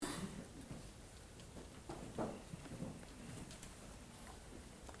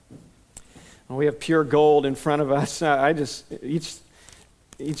We have pure gold in front of us.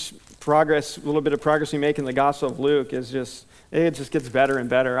 Each progress, a little bit of progress we make in the Gospel of Luke it just gets better and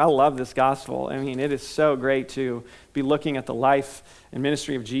better. I love this gospel. I mean, it is so great to be looking at the life and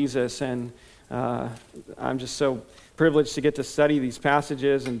ministry of Jesus, and I'm just so privileged to get to study these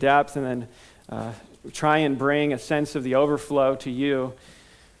passages in depth and then try and bring a sense of the overflow to you.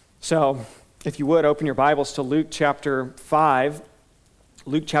 So, if you would, open your Bibles to Luke chapter 5.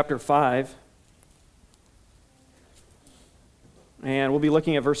 Luke chapter 5. And we'll be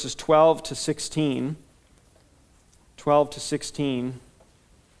looking at verses 12 to 16. 12 to 16.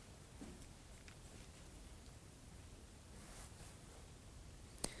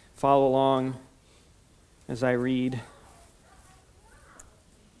 Follow along as I read.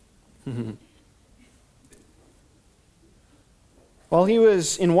 While he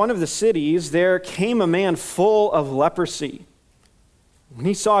was in one of the cities, there came a man full of leprosy. When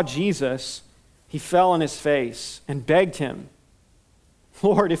he saw Jesus, he fell on his face and begged him,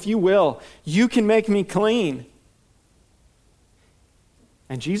 "Lord, if you will, you can make me clean."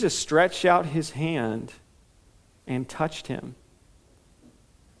 And Jesus stretched out his hand and touched him,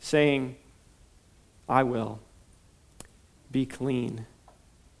 saying, "I will, be clean."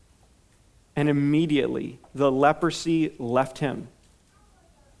 And immediately the leprosy left him.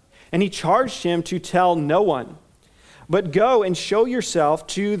 And he charged him to tell no one, but go and show yourself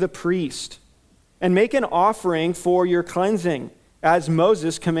to the priest, and make an offering for your cleansing, as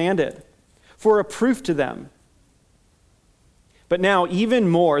Moses commanded, for a proof to them. But now even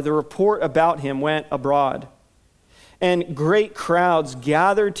more, the report about him went abroad, and great crowds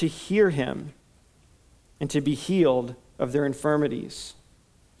gathered to hear him and to be healed of their infirmities.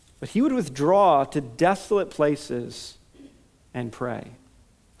 But he would withdraw to desolate places and pray.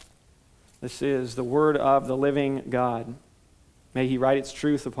 This is the word of the living God. May he write its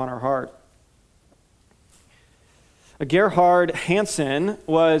truth upon our heart. Gerhard Hansen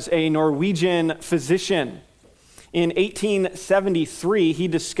was a Norwegian physician. In 1873, he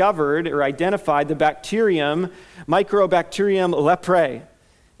discovered or identified the bacterium, Mycobacterium leprae,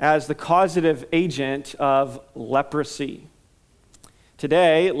 as the causative agent of leprosy.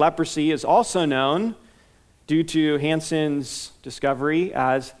 Today, leprosy is also known, due to Hansen's discovery,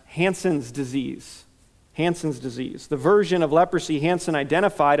 as Hansen's disease. Hansen's disease. The version of leprosy Hansen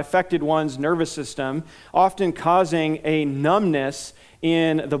identified affected one's nervous system, often causing a numbness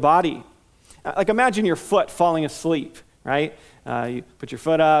in the body. Like imagine your foot falling asleep, right? You put your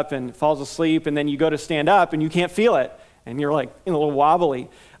foot up and it falls asleep, and then you go to stand up and you can't feel it, and you're like a little wobbly.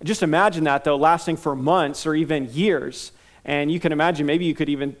 Just imagine that, though, lasting for months or even years. And you can imagine maybe you could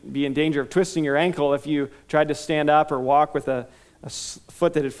even be in danger of twisting your ankle if you tried to stand up or walk with a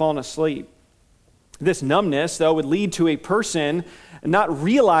foot that had fallen asleep. This numbness, though, would lead to a person not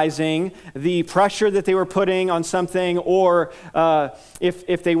realizing the pressure that they were putting on something, or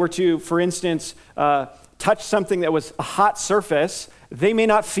if they were to, for instance, touch something that was a hot surface, they may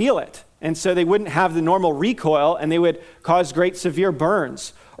not feel it. And so they wouldn't have the normal recoil, and they would cause great severe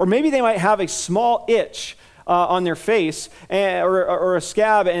burns. Or maybe they might have a small itch on their face or a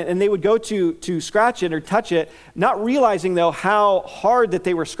scab, and they would go to scratch it or touch it, not realizing, though, how hard that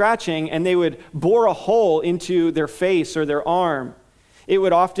they were scratching, and they would bore a hole into their face or their arm. It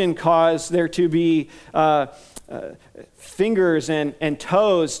would often cause there to be fingers and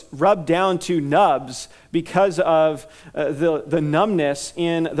toes rubbed down to nubs because of the numbness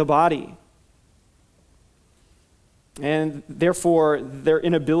in the body. And therefore, their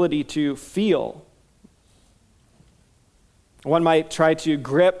inability to feel. One might try to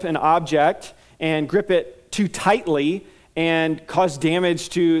grip an object and grip it too tightly and cause damage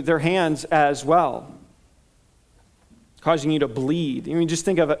to their hands as well, causing you to bleed. I mean, just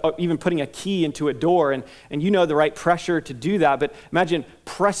think of even putting a key into a door, and you know the right pressure to do that, but imagine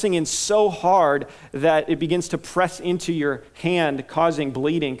pressing in so hard that it begins to press into your hand, causing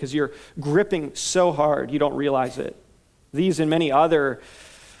bleeding because you're gripping so hard you don't realize it. These and many other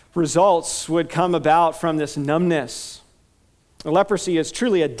results would come about from this numbness. Leprosy is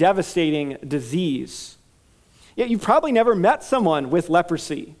truly a devastating disease. Yet you've probably never met someone with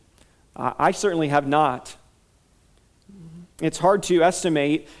leprosy. I certainly have not. It's hard to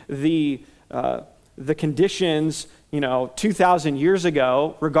estimate the conditions, 2,000 years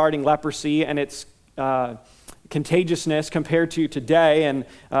ago regarding leprosy and its contagiousness compared to today, and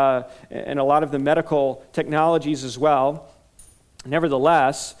a lot of the medical technologies as well.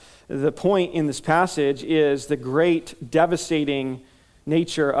 Nevertheless, the point in this passage is the great, devastating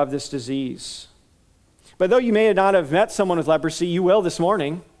nature of this disease. But though you may not have met someone with leprosy, you will this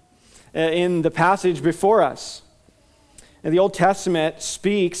morning in the passage before us. And the Old Testament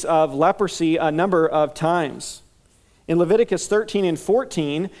speaks of leprosy a number of times. In Leviticus 13 and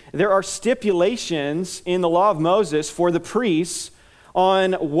 14, there are stipulations in the law of Moses for the priests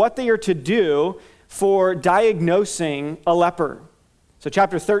on what they are to do for diagnosing a leper. So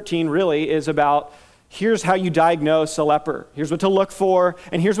chapter 13 really is about, here's how you diagnose a leper. Here's what to look for,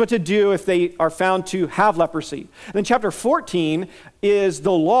 and here's what to do if they are found to have leprosy. And then chapter 14 is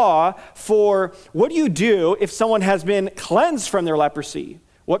the law for what do you do if someone has been cleansed from their leprosy?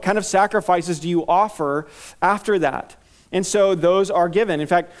 What kind of sacrifices do you offer after that? And so those are given. In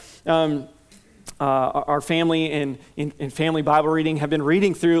fact, our family in family Bible reading have been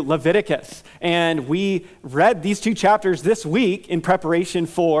reading through Leviticus. And we read these 2 chapters this week in preparation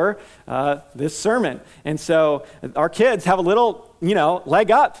for this sermon. And so our kids have a little,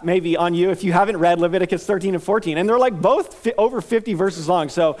 leg up maybe on you if you haven't read Leviticus 13 and 14. And they're like both over 50 verses long,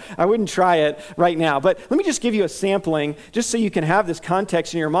 so I wouldn't try it right now. But let me just give you a sampling just so you can have this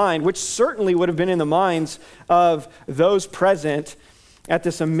context in your mind, which certainly would have been in the minds of those present at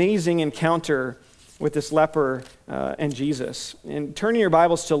this amazing encounter with this leper and Jesus. And turning your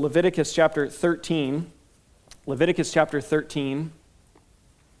Bibles to Leviticus chapter 13. Leviticus chapter 13.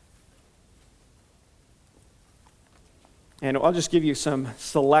 And I'll just give you some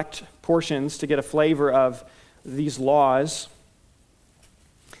select portions to get a flavor of these laws.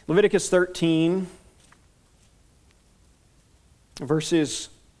 Leviticus 13, verses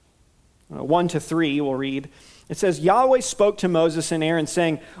 1 to 3, we'll read. It says, Yahweh spoke to Moses and Aaron,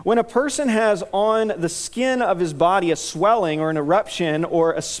 saying, when a person has on the skin of his body a swelling or an eruption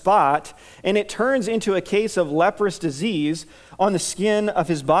or a spot, and it turns into a case of leprous disease on the skin of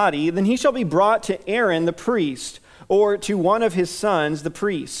his body, then he shall be brought to Aaron the priest, or to one of his sons, the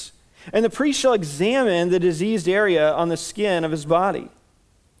priests. And the priest shall examine the diseased area on the skin of his body.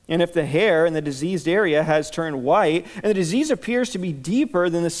 And if the hair in the diseased area has turned white, and the disease appears to be deeper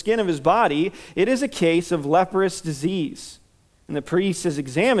than the skin of his body, it is a case of leprous disease. And the priest has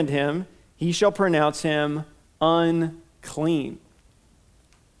examined him, he shall pronounce him unclean.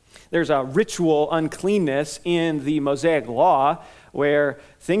 There's a ritual uncleanness in the Mosaic law where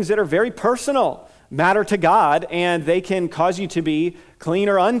things that are very personal matter to God, and they can cause you to be clean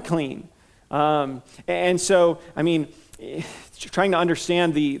or unclean. And so, trying to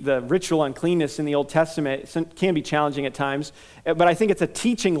understand the ritual uncleanness in the Old Testament can be challenging at times, but I think it's a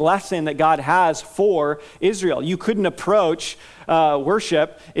teaching lesson that God has for Israel. You couldn't approach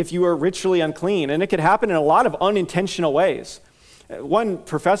worship if you were ritually unclean, and it could happen in a lot of unintentional ways. One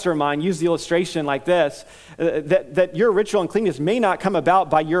professor of mine used the illustration like this, that your ritual uncleanness may not come about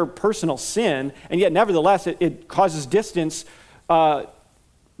by your personal sin, and yet nevertheless it causes distance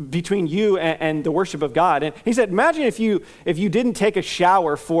between you and the worship of God. And he said, imagine if you didn't take a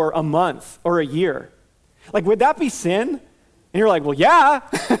shower for a month or a year. Like, would that be sin? And you're like, well, yeah,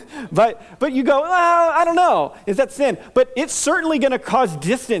 but you go, I don't know. Is that sin? But it's certainly going to cause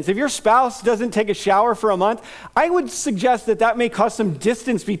distance. If your spouse doesn't take a shower for a month, I would suggest that may cause some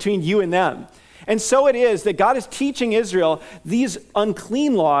distance between you and them. And so it is that God is teaching Israel these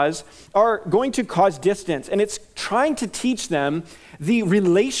unclean laws are going to cause distance. And it's trying to teach them the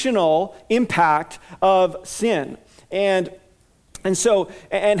relational impact of sin. And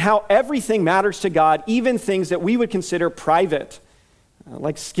how everything matters to God, even things that we would consider private,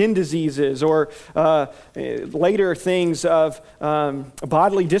 like skin diseases or later things of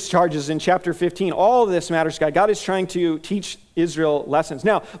bodily discharges in chapter 15. All of this matters to God. God is trying to teach Israel lessons.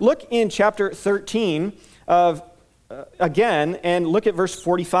 Now, look in chapter 13 again, and look at verse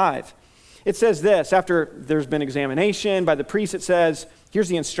 45. It says this, after there's been examination by the priest, it says, here's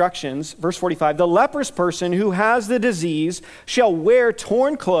the instructions, verse 45, the leprous person who has the disease shall wear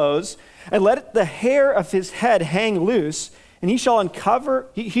torn clothes and let the hair of his head hang loose, and he shall cover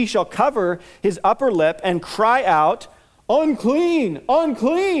his upper lip and cry out, unclean,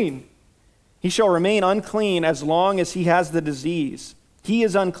 unclean. He shall remain unclean as long as he has the disease. He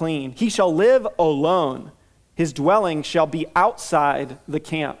is unclean. He shall live alone. His dwelling shall be outside the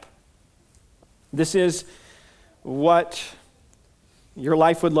camp. This is what your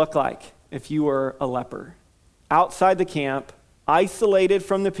life would look like if you were a leper. Outside the camp, isolated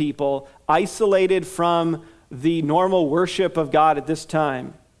from the people, isolated from the normal worship of God at this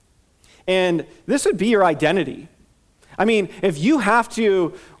time. And this would be your identity. I mean, if you have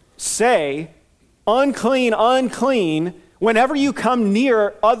to say, unclean, unclean, whenever you come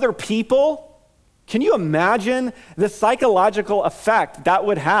near other people, can you imagine the psychological effect that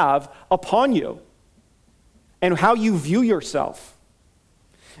would have upon you and how you view yourself?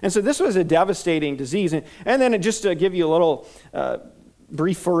 And so this was a devastating disease. And then just to give you a little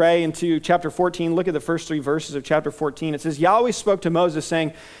brief foray into chapter 14. Look at the first 3 verses of chapter 14. It says, Yahweh spoke to Moses,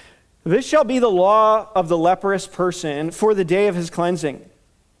 saying, "This shall be the law of the leprous person for the day of his cleansing.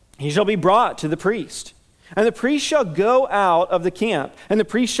 He shall be brought to the priest, and the priest shall go out of the camp, and the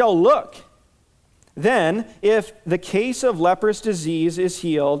priest shall look. Then, if the case of leprous disease is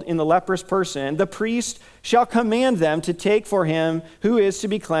healed in the leprous person, the priest shall command them to take for him who is to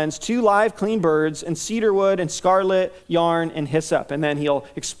be cleansed 2 live clean birds and cedar wood and scarlet yarn and hyssop." And then he'll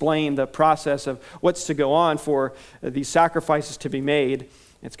explain the process of what's to go on for these sacrifices to be made.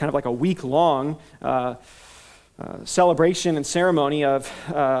 It's kind of like a week-long celebration and ceremony of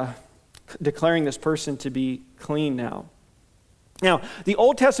declaring this person to be clean now. Now, the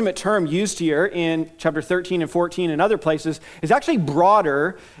Old Testament term used here in chapter 13 and 14 and other places is actually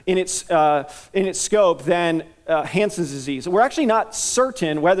broader in its scope than Hansen's disease. We're actually not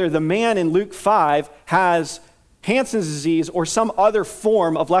certain whether the man in Luke 5 has Hansen's disease or some other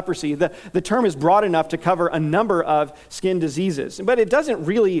form of leprosy. The term is broad enough to cover a number of skin diseases, but it doesn't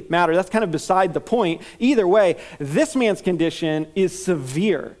really matter. That's kind of beside the point. Either way, this man's condition is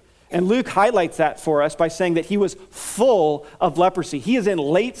severe. And Luke highlights that for us by saying that he was full of leprosy. He is in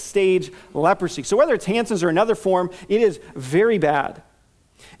late stage leprosy. So whether it's Hansen's or another form, it is very bad.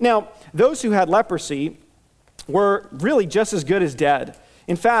 Now, those who had leprosy were really just as good as dead.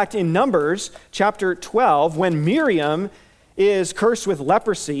 In fact, in Numbers chapter 12, when Miriam is cursed with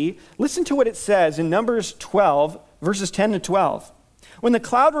leprosy, listen to what it says in Numbers 12, verses 10 to 12. "When the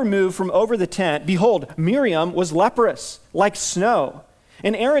cloud removed from over the tent, behold, Miriam was leprous, like snow.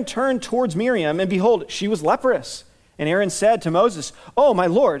 And Aaron turned towards Miriam, and behold, she was leprous. And Aaron said to Moses, 'Oh, my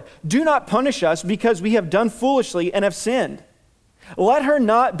Lord, do not punish us because we have done foolishly and have sinned. Let her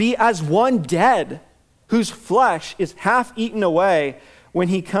not be as one dead, whose flesh is half eaten away when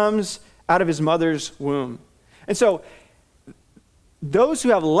he comes out of his mother's womb.'" And so those who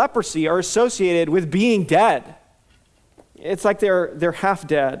have leprosy are associated with being dead. It's like they're half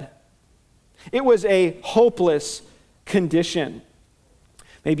dead. It was a hopeless condition.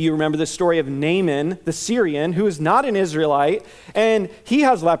 Maybe you remember the story of Naaman, the Syrian, who is not an Israelite, and he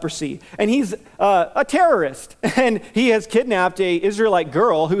has leprosy, and he's a terrorist, and he has kidnapped an Israelite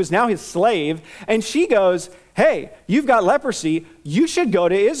girl who is now his slave, and she goes, "Hey, you've got leprosy, you should go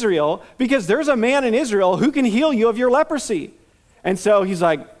to Israel, because there's a man in Israel who can heal you of your leprosy." And so he's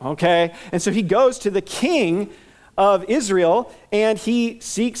like, okay, and so he goes to the king of Israel, and he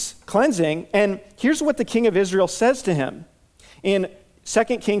seeks cleansing, and here's what the king of Israel says to him in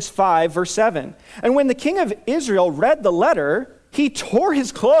 2 Kings 5, verse 7. "And when the king of Israel read the letter, he tore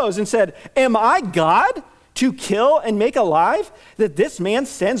his clothes and said, 'Am I God to kill and make alive, that this man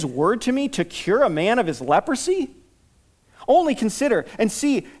sends word to me to cure a man of his leprosy? Only consider and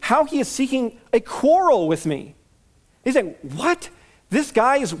see how he is seeking a quarrel with me.'" He's saying, what? This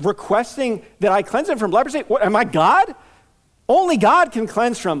guy is requesting that I cleanse him from leprosy? What, am I God? Only God can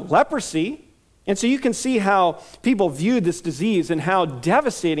cleanse from leprosy. And so you can see how people viewed this disease and how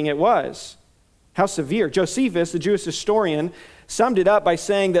devastating it was, how severe. Josephus, the Jewish historian, summed it up by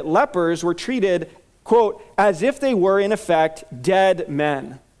saying that lepers were treated, quote, "as if they were in effect dead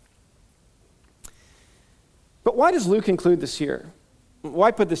men." But why does Luke include this here? Why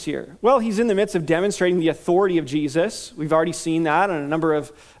put this here? Well, he's in the midst of demonstrating the authority of Jesus. We've already seen that on a number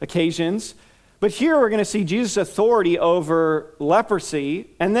of occasions. But here we're going to see Jesus' authority over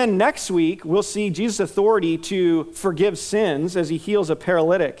leprosy, and then next week we'll see Jesus' authority to forgive sins as he heals a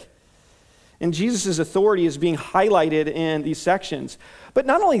paralytic. And Jesus' authority is being highlighted in these sections. But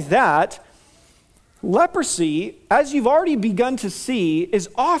not only that, leprosy, as you've already begun to see, is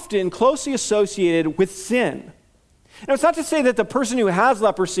often closely associated with sin. Now, it's not to say that the person who has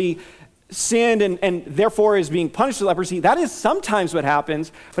leprosy sinned and therefore is being punished with leprosy. That is sometimes what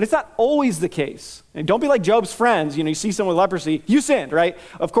happens, but it's not always the case. And don't be like Job's friends. You see someone with leprosy, you sinned, right?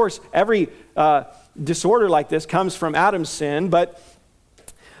 Of course, every disorder like this comes from Adam's sin, but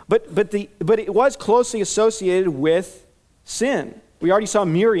it was closely associated with sin. We already saw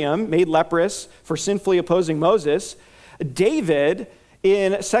Miriam made leprous for sinfully opposing Moses. David,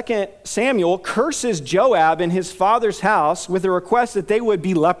 in 2 Samuel, curses Joab and his father's house with a request that they would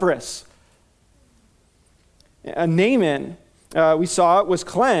be leprous. Naaman, we saw, was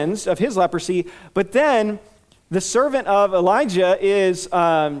cleansed of his leprosy, but then the servant of Elijah is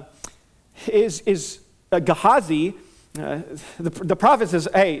Gehazi. The prophet says,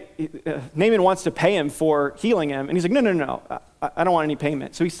 "Hey, Naaman wants to pay him for healing him," and he's like, "No, I don't want any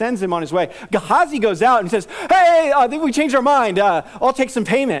payment." So he sends him on his way. Gehazi goes out and says, "Hey, I think we changed our mind. I'll take some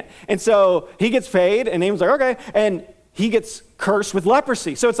payment." And so he gets paid, and Naaman's like, "Okay," and he gets cursed with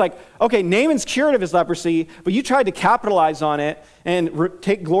leprosy. So it's like, okay, Naaman's cured of his leprosy, but you tried to capitalize on it and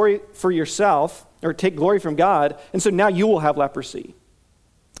take glory for yourself, or take glory from God, and so now you will have leprosy.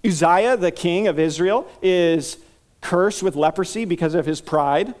 Uzziah, the king of Israel, is cursed with leprosy because of his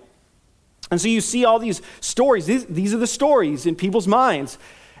pride. And so you see all these stories. These are the stories in people's minds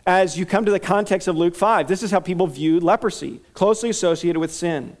as you come to the context of Luke 5. This is how people viewed leprosy, closely associated with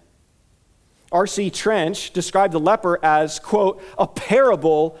sin. R.C. Trench described the leper as, quote, a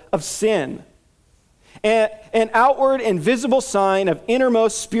parable of sin, an outward and visible sign of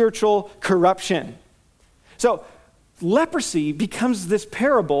innermost spiritual corruption. So leprosy becomes this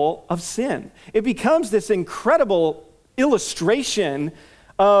parable of sin. It becomes this incredible illustration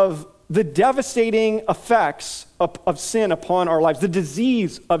of the devastating effects of sin upon our lives, the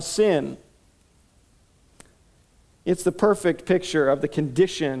disease of sin. It's the perfect picture of the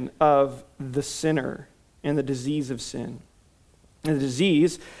condition of the sinner and the disease of sin. And the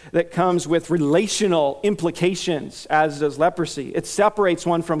disease that comes with relational implications, as does leprosy. It separates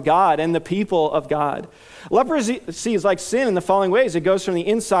one from God and the people of God. Leprosy is like sin in the following ways. It goes from the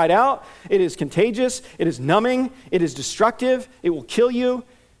inside out. It is contagious. It is numbing. It is destructive. It will kill you.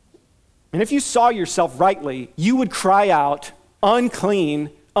 And if you saw yourself rightly, you would cry out,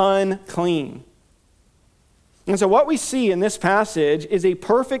 unclean, unclean. And so what we see in this passage is a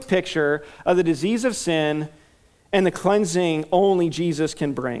perfect picture of the disease of sin and the cleansing only Jesus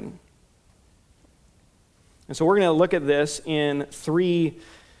can bring. And so we're going to look at this in three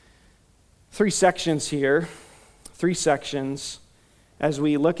sections here, as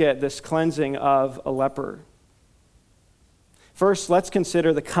we look at this cleansing of a leper. First, let's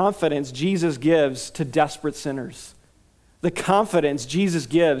consider the confidence Jesus gives to desperate sinners. The confidence Jesus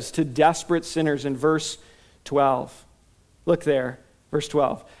gives to desperate sinners in verse 12. Look there, verse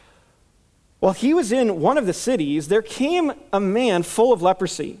 12. While he was in one of the cities, there came a man full of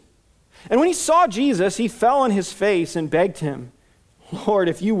leprosy. And when he saw Jesus, he fell on his face and begged him, Lord,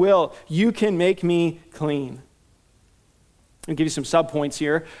 if you will, you can make me clean. I'll give you some subpoints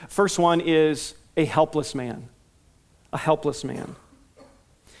here. First one is a helpless man. A helpless man.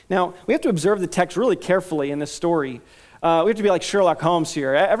 Now, we have to observe the text really carefully in this story. We have to be like Sherlock Holmes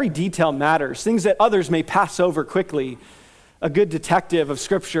here. Every detail matters. Things that others may pass over quickly, a good detective of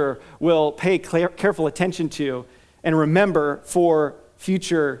Scripture will pay careful attention to and remember for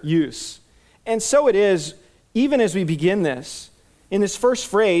future use. And so it is, even as we begin this. In this first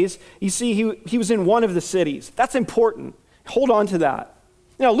phrase, you see he was in one of the cities. That's important. Hold on to that.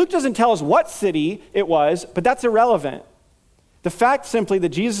 Now, Luke doesn't tell us what city it was, but that's irrelevant. The fact simply that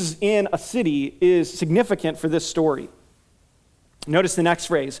Jesus is in a city is significant for this story. Notice the next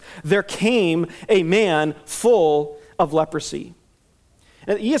phrase. There came a man full of leprosy.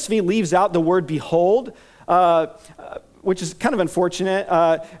 And the ESV leaves out the word behold, which is kind of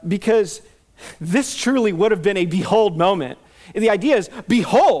unfortunate because this truly would have been a behold moment. And the idea is,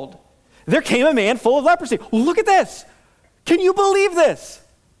 behold, there came a man full of leprosy. Look at this. Can you believe this?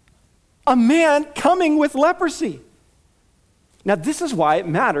 A man coming with leprosy. Now, this is why it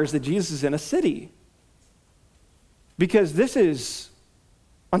matters that Jesus is in a city. Because this is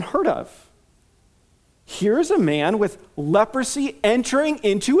unheard of. Here's a man with leprosy entering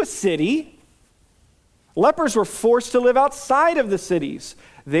into a city. Lepers were forced to live outside of the cities.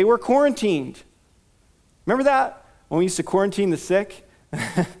 They were quarantined. Remember that? When we used to quarantine the sick?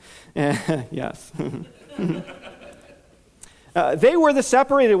 Yes. They were the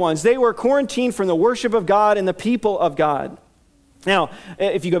separated ones. They were quarantined from the worship of God and the people of God. Now,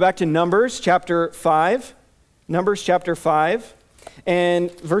 if you go back to Numbers chapter 5,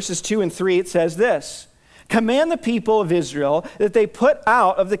 and verses 2 and 3, it says this. Command the people of Israel that they put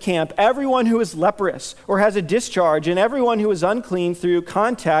out of the camp everyone who is leprous or has a discharge and everyone who is unclean through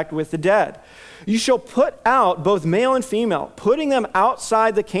contact with the dead. You shall put out both male and female, putting them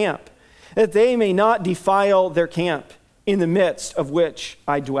outside the camp, that they may not defile their camp, in the midst of which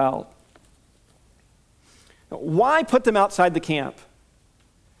I dwell. Why put them outside the camp?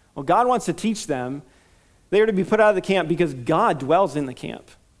 Well, God wants to teach them they are to be put out of the camp because God dwells in the camp.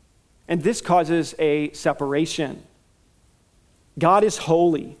 And this causes a separation. God is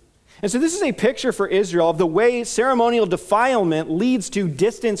holy. And so this is a picture for Israel of the way ceremonial defilement leads to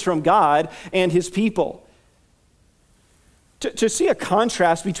distance from God and his people. To see a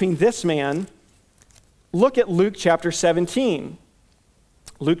contrast between this man, look at Luke chapter 17.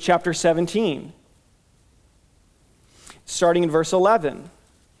 Luke chapter 17. Starting in verse 11.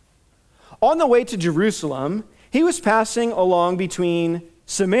 On the way to Jerusalem, he was passing along between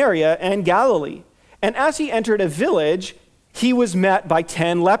Samaria and Galilee. And as he entered a village, he was met by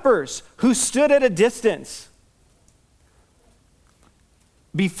 10 lepers who stood at a distance.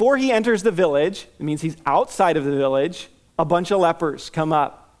 before he enters the village, it means he's outside of the village, a bunch of lepers come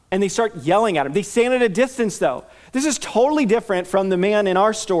up and they start yelling at him. They stand at a distance though. This is totally different from the man in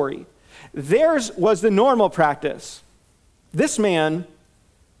our story. Theirs was the normal practice. This man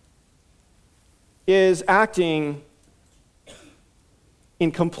is acting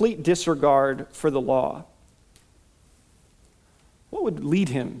in complete disregard for the law. What would lead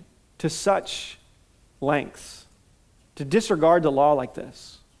him to such lengths, to disregard the law like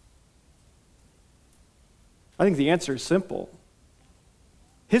this? I think the answer is simple.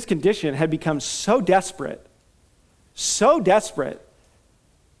 His condition had become so desperate,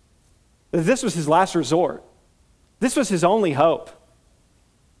 that this was his last resort. This was his only hope.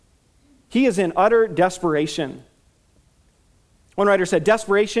 He is in utter desperation. One writer said,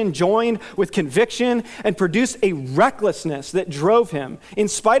 desperation joined with conviction and produced a recklessness that drove him, in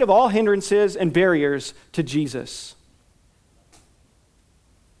spite of all hindrances and barriers, to Jesus.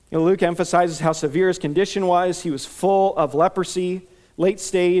 Luke emphasizes how severe his condition was. He was full of leprosy, late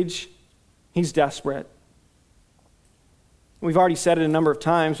stage. He's desperate. We've already said it a number of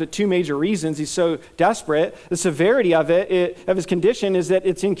times, but two major reasons he's so desperate. The severity of his condition is that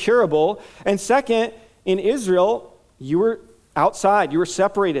it's incurable. And second, in Israel, you were outside. You were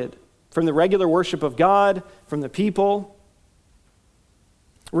separated from the regular worship of God, from the people.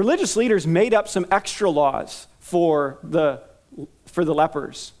 Religious leaders made up some extra laws for the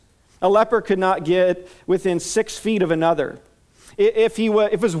lepers. A leper could not get within 6 feet of another. If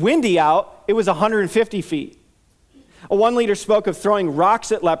it was windy out, it was 150 feet. One leader spoke of throwing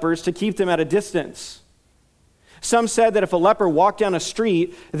rocks at lepers to keep them at a distance. Some said that if a leper walked down a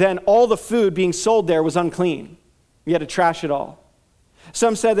street, then all the food being sold there was unclean. You had to trash it all.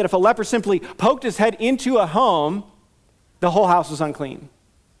 Some said that if a leper simply poked his head into a home, the whole house was unclean.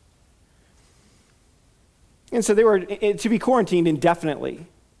 And so they were to be quarantined indefinitely.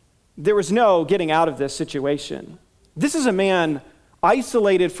 There was no getting out of this situation. This is a man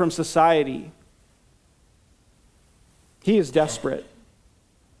isolated from society. He is desperate.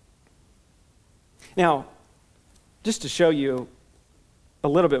 Now, just to show you a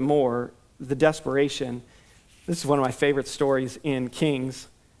little bit more the desperation, this is one of my favorite stories in Kings,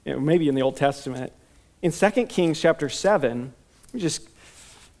 maybe in the Old Testament. In 2 Kings chapter 7, let me just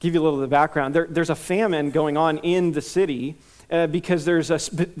give you a little of the background. There's a famine going on in the city because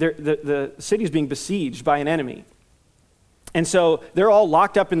the city is being besieged by an enemy. And so they're all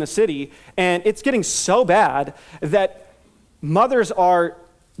locked up in the city, and it's getting so bad that mothers are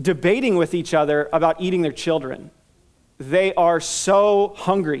debating with each other about eating their children. They are so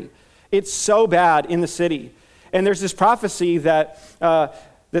hungry. It's so bad in the city. And there's this prophecy that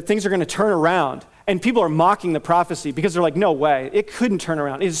things are going to turn around. And people are mocking the prophecy because they're like, no way, it couldn't turn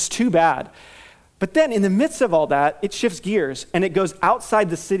around. It's too bad. But then in the midst of all that, it shifts gears and it goes outside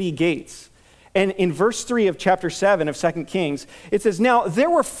the city gates. And in verse 3 of chapter 7 of 2 Kings, it says, now there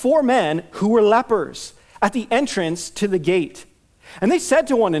were 4 men who were lepers at the entrance to the gate. And they said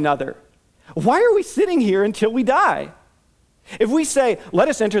to one another, why are we sitting here until we die? If we say, let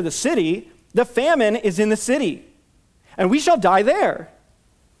us enter the city, the famine is in the city, and we shall die there.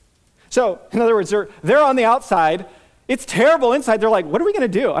 So, in other words, they're on the outside. It's terrible inside. They're like, what are we going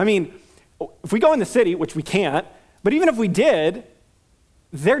to do? I mean, if we go in the city, which we can't, but even if we did,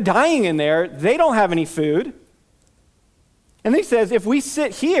 they're dying in there. They don't have any food. And he says, if we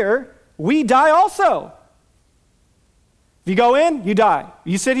sit here, we die also. If you go in, you die.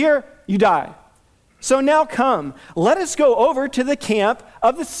 You sit here, you die. So now come, let us go over to the camp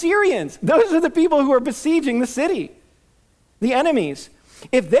of the Syrians. Those are the people who are besieging the city, the enemies.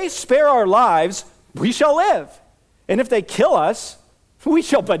 If they spare our lives, we shall live. And if they kill us, we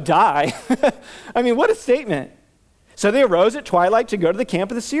shall but die. I mean, what a statement. So they arose at twilight to go to the camp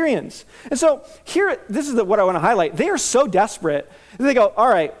of the Syrians. And so here, this is what I want to highlight. They are so desperate. They go, all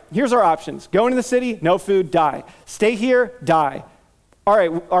right, here's our options. Go into the city, no food, die. Stay here, die. All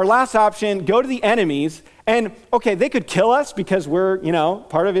right, our last option, go to the enemies. And okay, they could kill us because we're,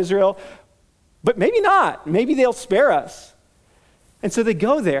 part of Israel. But maybe not. Maybe they'll spare us. And so they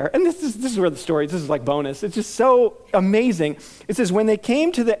go there. And this is where this is like bonus. It's just so amazing. It says, when they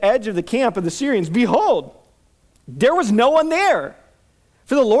came to the edge of the camp of the Syrians, behold, there was no one there.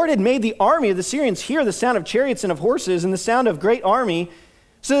 For the Lord had made the army of the Syrians hear the sound of chariots and of horses and the sound of great army,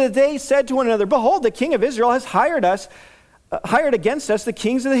 so that they said to one another, behold, the king of Israel has hired against us the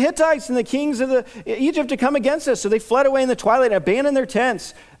kings of the Hittites and the kings of Egypt to come against us. So they fled away in the twilight, abandoned their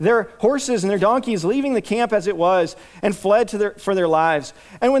tents, their horses and their donkeys, leaving the camp as it was, and fled for their lives.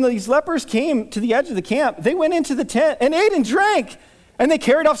 And when these lepers came to the edge of the camp, they went into the tent and ate and drank. And they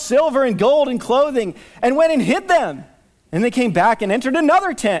carried off silver and gold and clothing and went and hid them And they came back and entered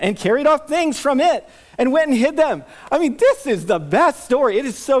another tent and carried off things from it and went and hid them. I mean, this is the best story.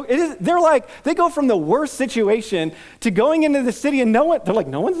 They go from the worst situation to going into the city and no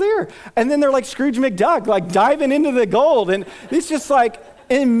one's there. And then they're like Scrooge McDuck, like diving into the gold. And it's just like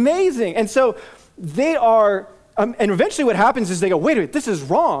amazing. And so they are, and eventually what happens is they go, wait a minute, this is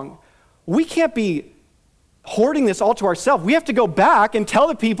wrong. We can't be hoarding this all to ourselves. We have to go back and tell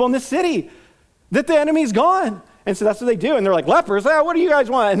the people in the city that the enemy's gone. And so that's what they do. And they're like, lepers, what do you guys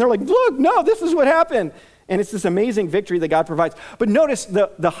want? And they're like, look, no, this is what happened. And it's this amazing victory that God provides. But notice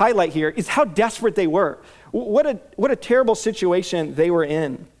the highlight here is how desperate they were. What a terrible situation they were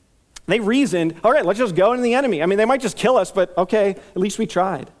in. They reasoned, all right, let's just go into the enemy. I mean, they might just kill us, but okay, at least we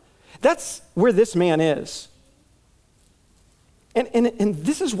tried. That's where this man is. And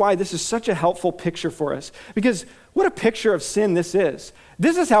this is why this is such a helpful picture for us. Because what a picture of sin this is.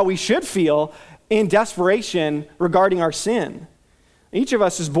 This is how we should feel in desperation regarding our sin. Each of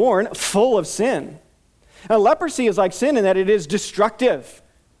us is born full of sin. Now, leprosy is like sin in that it is destructive.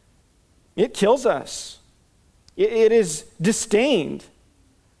 It kills us. It is disdained.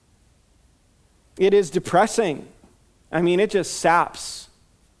 It is depressing. I mean, it just saps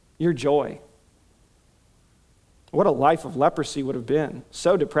your joy. What a life of leprosy would have been.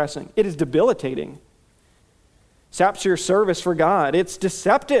 So depressing. It is debilitating. Saps your service for God. It's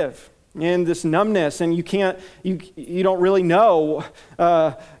deceptive. And this numbness, and you don't really know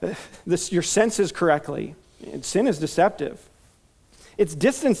your senses correctly. And sin is deceptive. It's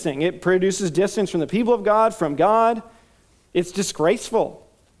distancing. It produces distance from the people of God, from God. It's disgraceful.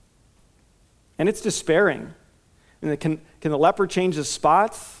 And it's despairing. And can the leper change his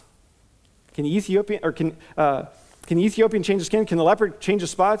spots? Can the Ethiopian change his skin? Can the leper change his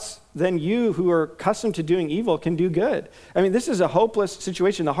spots? Then you who are accustomed to doing evil can do good. I mean, this is a hopeless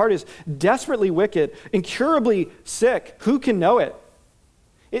situation. The heart is desperately wicked, incurably sick. Who can know it?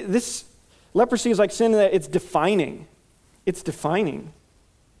 This leprosy is like sin in that it's defining. It's defining.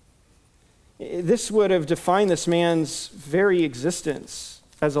 This would have defined this man's very existence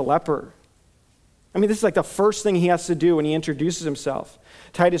as a leper. I mean, this is like the first thing he has to do when he introduces himself.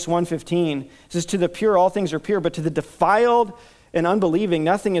 Titus 1:15 says, to the pure all things are pure, but to the defiled and unbelieving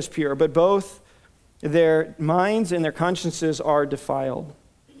nothing is pure, but both their minds and their consciences are defiled.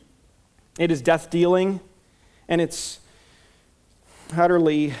 It is death-dealing, and it's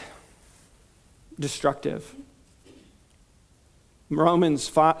utterly destructive. Romans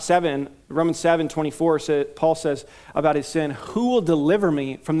 7:24, Paul says about his sin, who will deliver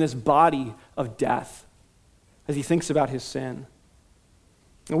me from this body of death? As he thinks about his sin.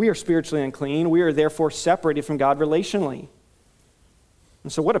 And we are spiritually unclean. We are therefore separated from God relationally.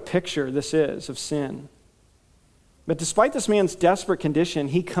 And so what a picture this is of sin. But despite this man's desperate condition,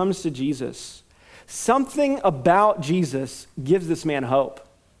 he comes to Jesus. Something about Jesus gives this man hope.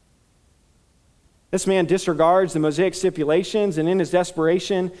 This man disregards the Mosaic stipulations, and in his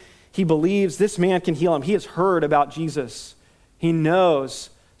desperation, he believes this man can heal him. He has heard about Jesus. He knows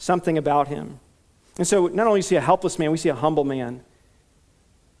something about him. And so not only do we see a helpless man, we see a humble man.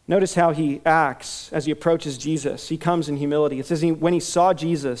 Notice how he acts as he approaches Jesus. He comes in humility. It says when he saw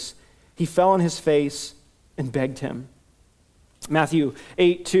Jesus, he fell on his face and begged him. Matthew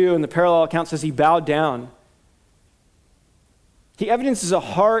 8:2 in the parallel account says he bowed down. He evidences a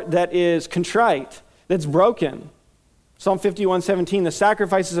heart that is contrite, that's broken. Psalm 51:17, the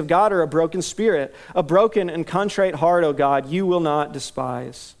sacrifices of God are a broken spirit, a broken and contrite heart, O God, you will not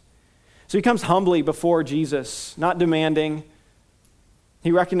despise. So he comes humbly before Jesus, not demanding.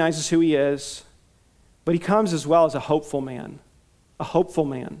 He recognizes who he is, but he comes as well as a hopeful man, a hopeful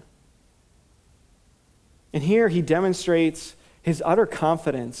man. And here he demonstrates his utter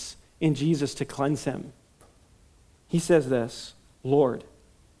confidence in Jesus to cleanse him. He says this, Lord,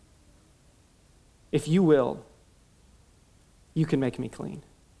 if you will, you can make me clean.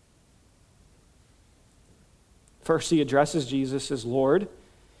 First, he addresses Jesus as Lord.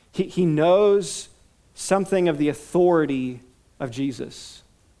 He knows something of the authority of Jesus.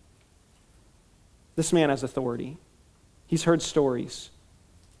 This man has authority. He's heard stories.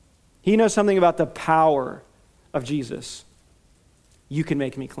 He knows something about the power of Jesus. You can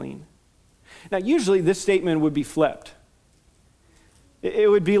make me clean. Now, usually this statement would be flipped. It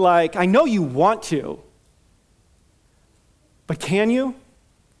would be like, I know you want to, but can you?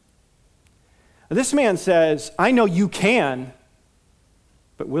 This man says, I know you can,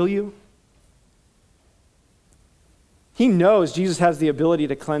 but will you? He knows Jesus has the ability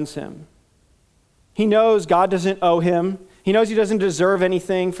to cleanse him. He knows God doesn't owe him. He knows he doesn't deserve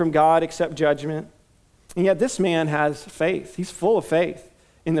anything from God except judgment. And yet this man has faith. He's full of faith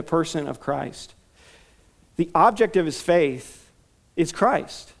in the person of Christ. The object of his faith is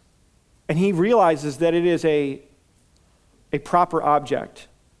Christ. And he realizes that it is a proper object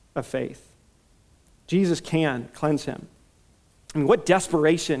of faith. Jesus can cleanse him. I mean, what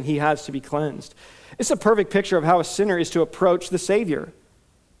desperation he has to be cleansed. It's a perfect picture of how a sinner is to approach the Savior.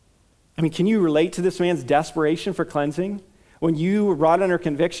 I mean, can you relate to this man's desperation for cleansing? When you were brought under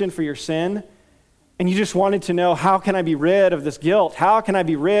conviction for your sin, and you just wanted to know, how can I be rid of this guilt? How can I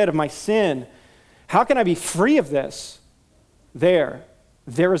be rid of my sin? How can I be free of this? There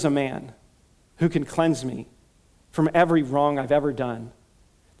is a man who can cleanse me from every wrong I've ever done.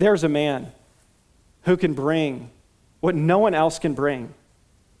 There's a man who can bring what no one else can bring.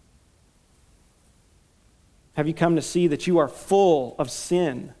 Have you come to see that you are full of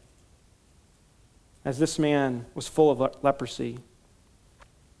sin, as this man was full of leprosy?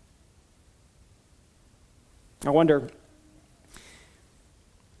 I wonder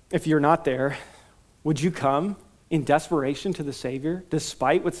if you're not there, would you come in desperation to the Savior,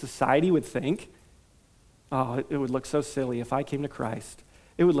 despite what society would think? Oh, it would look so silly if I came to Christ.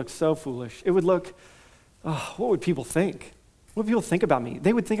 It would look so foolish. It would look, oh, what would people think? What would people think about me?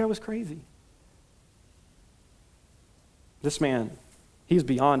 They would think I was crazy. This man, he's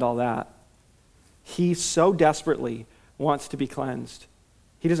beyond all that. He so desperately wants to be cleansed.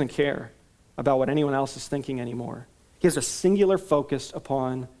 He doesn't care about what anyone else is thinking anymore. He has a singular focus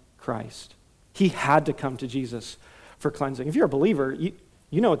upon Christ. He had to come to Jesus for cleansing. If you're a believer, you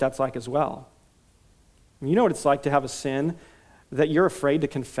know what that's like as well. You know what it's like to have a sin that you're afraid to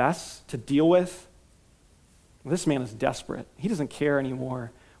confess, to deal with. This man is desperate. He doesn't care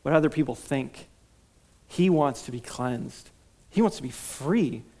anymore what other people think. He wants to be cleansed. He wants to be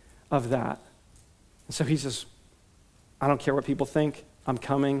free of that. And so he says, I don't care what people think. I'm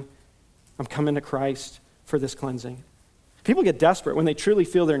coming to Christ for this cleansing. People get desperate when they truly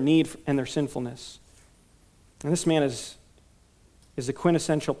feel their need and their sinfulness. And this man is a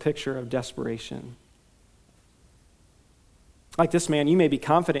quintessential picture of desperation. Like this man, you may be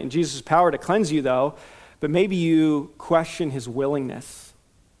confident in Jesus' power to cleanse you, though, but maybe you question his willingness.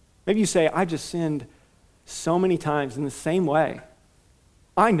 Maybe you say, I've just sinned so many times in the same way.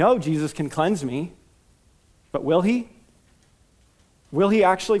 I know Jesus can cleanse me, but will he? Will he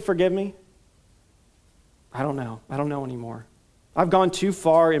actually forgive me? I don't know. I don't know anymore. I've gone too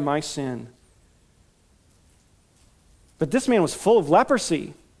far in my sin. But this man was full of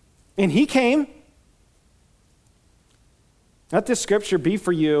leprosy, and he came. Let this scripture be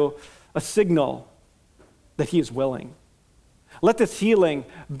for you a signal that he is willing. Let this healing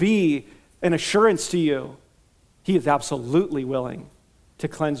be an assurance to you. He is absolutely willing to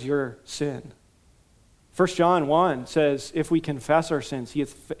cleanse your sin. 1 John 1 says, if we confess our sins, he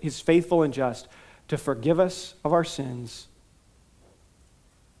is faithful and just to forgive us of our sins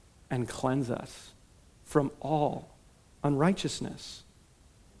and cleanse us from all unrighteousness.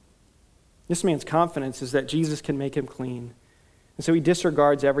 This man's confidence is that Jesus can make him clean. And so he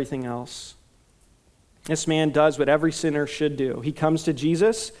disregards everything else. This man does what every sinner should do. He comes to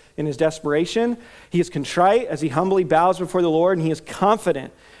Jesus in his desperation. He is contrite as he humbly bows before the Lord, and he is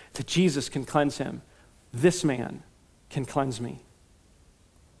confident that Jesus can cleanse him. This man can cleanse me.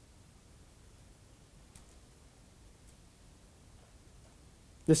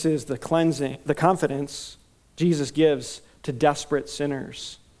 This is the cleansing, the confidence Jesus gives to desperate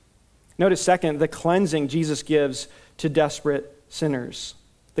sinners. Notice second, the cleansing Jesus gives to desperate sinners.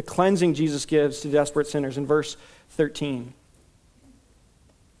 The cleansing Jesus gives to desperate sinners in verse 13.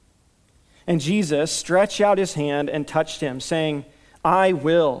 And Jesus stretched out his hand and touched him, saying, I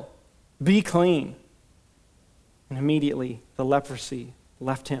will, be clean. And immediately the leprosy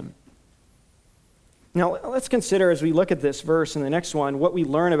left him. Now, let's consider as we look at this verse and the next one, what we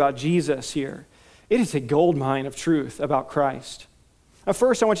learn about Jesus here. It is a goldmine of truth about Christ. Now,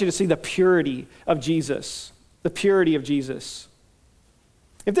 first, I want you to see the purity of Jesus. The purity of Jesus.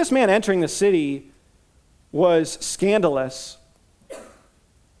 If this man entering the city was scandalous,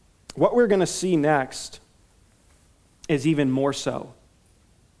 what we're going to see next is even more so.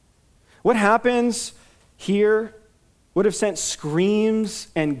 What happens here would have sent screams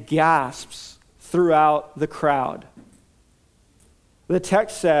and gasps throughout the crowd. The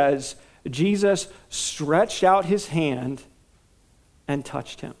text says, Jesus stretched out his hand and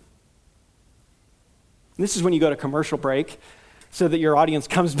touched him. And this is when you go to commercial break so that your audience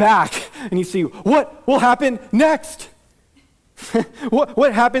comes back and you see what will happen next.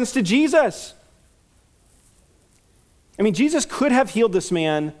 What happens to Jesus? I mean, Jesus could have healed this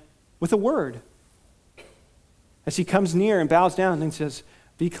man with a word. As he comes near and bows down and says,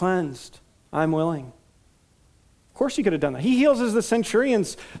 be cleansed, I'm willing. Of course he could have done that. He heals as the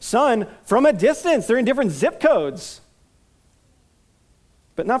centurion's son from a distance. They're in different zip codes.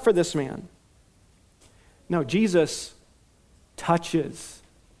 But not for this man. No, Jesus touches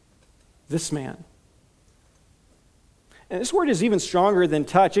this man. And this word is even stronger than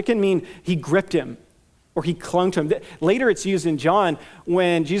touch. It can mean he gripped him or he clung to him. Later it's used in John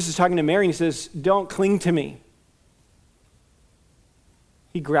when Jesus is talking to Mary and he says, "Don't cling to me."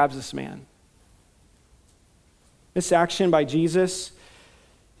 He grabs this man. This action by Jesus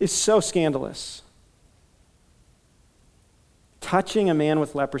is so scandalous. Touching a man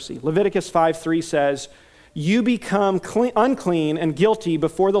with leprosy. Leviticus 5:3 says, "You become unclean and guilty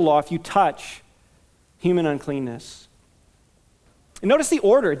before the law if you touch human uncleanness." And notice the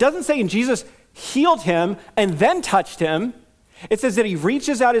order. It doesn't say Jesus healed him and then touched him. It says that he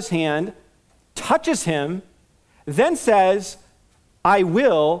reaches out his hand, touches him, then says, "I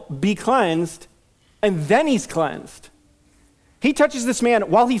will be cleansed," and then he's cleansed. He touches this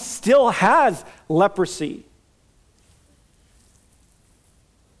man while he still has leprosy.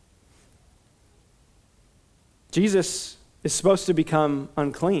 Jesus is supposed to become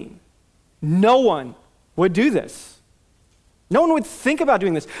unclean. No one would do this. No one would think about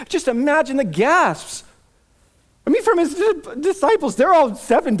doing this. Just imagine the gasps. I mean, from his disciples, they're all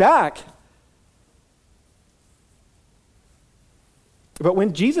stepping back. But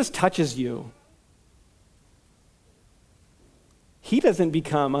when Jesus touches you, he doesn't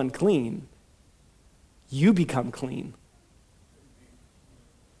become unclean. You become clean.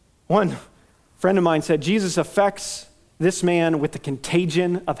 One friend of mine said, Jesus affects this man with the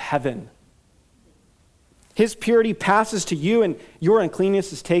contagion of heaven. His purity passes to you and your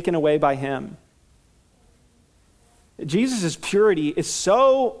uncleanness is taken away by him. Jesus' purity is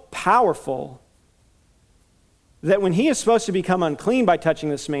so powerful that when he is supposed to become unclean by touching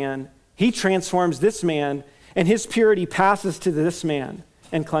this man, he transforms this man and his purity passes to this man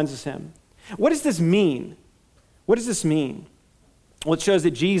and cleanses him. What does this mean? What does this mean? Well, it shows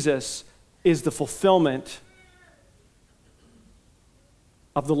that Jesus is the fulfillment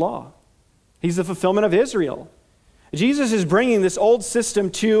of the law. He's the fulfillment of Israel. Jesus is bringing this old system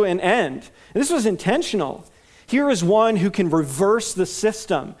to an end. And this was intentional. Here is one who can reverse the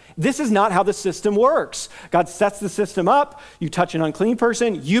system. This is not how the system works. God sets the system up. You touch an unclean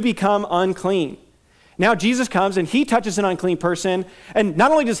person, you become unclean. Now Jesus comes and he touches an unclean person, and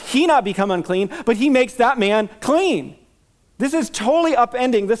not only does he not become unclean, but he makes that man clean. This is totally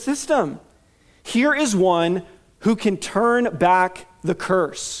upending the system. Here is one who can turn back the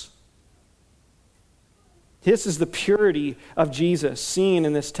curse. This is the purity of Jesus seen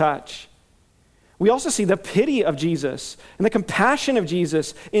in this touch. We also see the pity of Jesus and the compassion of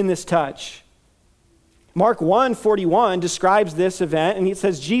Jesus in this touch. Mark 1:41 describes this event, and it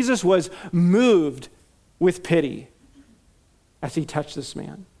says Jesus was moved with pity as he touched this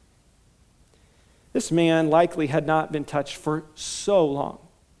man. This man likely had not been touched for so long.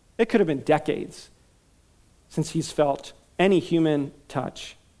 It could have been decades since he's felt any human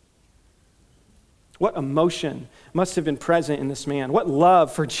touch. What emotion must have been present in this man? What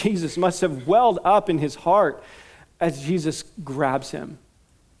love for Jesus must have welled up in his heart as Jesus grabs him,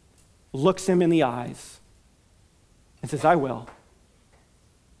 looks him in the eyes, and says, "I will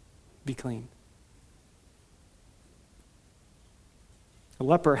be clean." The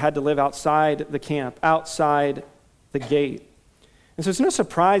leper had to live outside the camp, outside the gate. And so it's no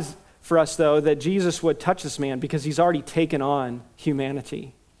surprise for us, though, that Jesus would touch this man because he's already taken on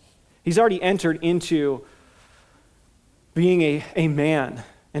humanity. He's already entered into being a man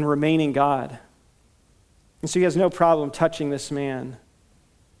and remaining God. And so he has no problem touching this man.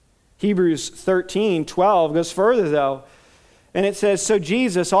 Hebrews 13:12 goes further, though, and it says, "So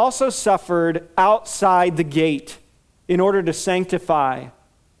Jesus also suffered outside the gate in order to sanctify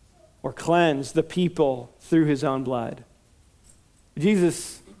or cleanse the people through his own blood."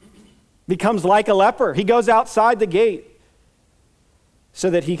 Jesus becomes like a leper. He goes outside the gate so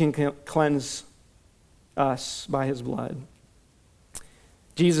that he can cleanse us by his blood.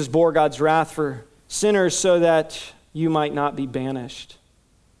 Jesus bore God's wrath for sinners so that you might not be banished.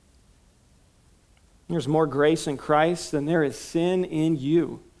 There's more grace in Christ than there is sin in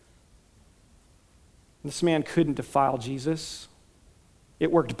you. This man couldn't defile Jesus.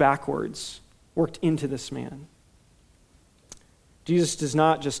 It worked backwards, worked into this man. Jesus does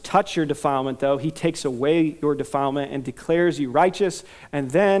not just touch your defilement, though. He takes away your defilement and declares you righteous, and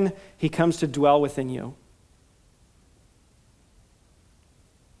then he comes to dwell within you.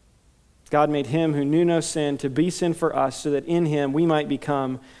 God made him who knew no sin to be sin for us so that in him we might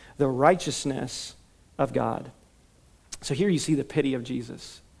become the righteousness of God. So here you see the pity of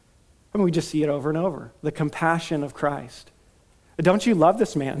Jesus. I mean, we just see it over and over. The compassion of Christ. Don't you love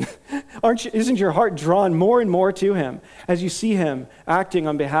this man? Isn't your heart drawn more and more to him as you see him acting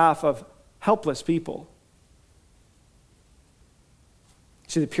on behalf of helpless people?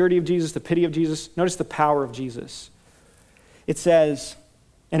 See the purity of Jesus, the pity of Jesus. Notice the power of Jesus. It says,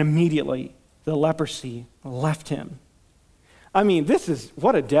 and immediately the leprosy left him. I mean,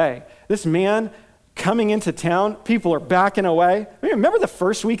 what a day. This man coming into town, people are backing away. I mean, remember the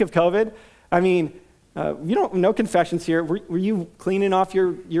first week of COVID? I mean, no confessions here. Were you cleaning off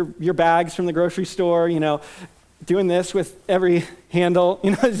your bags from the grocery store, doing this with every handle,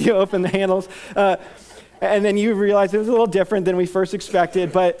 as you open the handles? And then you realize it was a little different than we first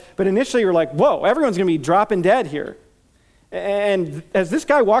expected. But initially you were like, whoa, everyone's going to be dropping dead here. And as this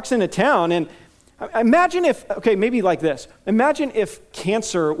guy walks into town, and imagine if, maybe like this. Imagine if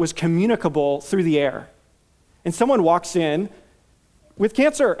cancer was communicable through the air. And someone walks in with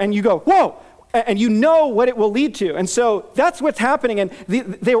cancer, and you go, whoa, and you know what it will lead to. And so that's what's happening. And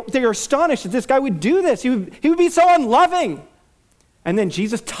they are astonished that this guy would do this. He would be so unloving. And then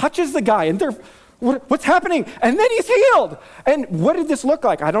Jesus touches the guy, and they're, what's happening? And then he's healed. And what did this look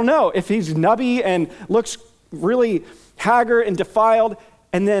like? I don't know. If he's nubby and looks really haggard and defiled,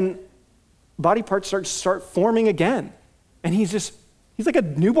 and then body parts start forming again. And he's like a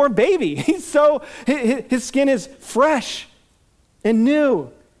newborn baby. His skin is fresh and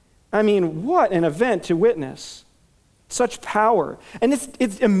new. I mean, what an event to witness. Such power. And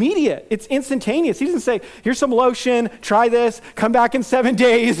it's immediate. It's instantaneous. He doesn't say, here's some lotion, try this, come back in 7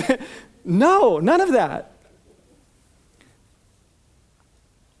 days. No, none of that.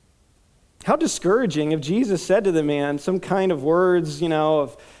 How discouraging if Jesus said to the man some kind of words,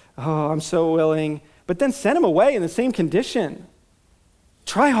 of, oh, I'm so willing, but then sent him away in the same condition.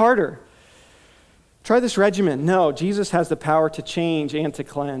 Try harder. Try this regimen. No, Jesus has the power to change and to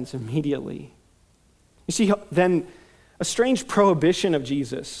cleanse immediately. You see, then a strange prohibition of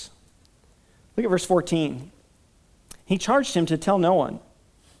Jesus. Look at verse 14. He charged him to tell no one,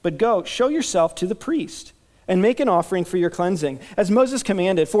 but go, show yourself to the priest and make an offering for your cleansing, as Moses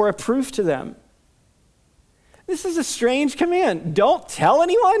commanded, for a proof to them. This is a strange command. Don't tell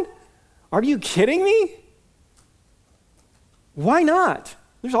anyone? Are you kidding me? Why not?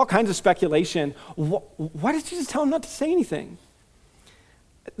 There's all kinds of speculation. Why did Jesus tell him not to say anything?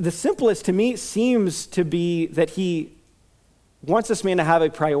 The simplest to me seems to be that he wants this man to have a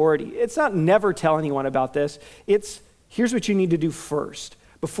priority. It's not never tell anyone about this. It's here's what you need to do first.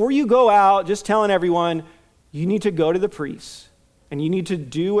 Before you go out just telling everyone, you need to go to the priests and you need to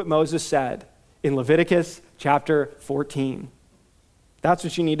do what Moses said in Leviticus chapter 14. That's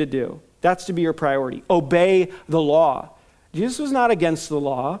what you need to do. That's to be your priority. Obey the law. Jesus was not against the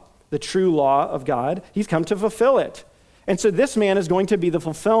law, the true law of God. He's come to fulfill it. And so this man is going to be the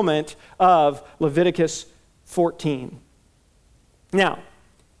fulfillment of Leviticus 14. Now,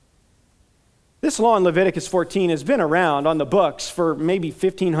 this law in Leviticus 14 has been around on the books for maybe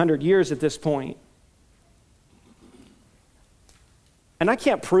 1,500 years at this point. And I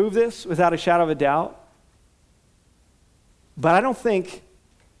can't prove this without a shadow of a doubt, but I don't think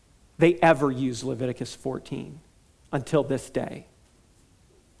they ever used Leviticus 14. Until this day.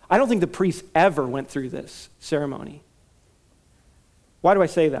 I don't think the priests ever went through this ceremony. Why do I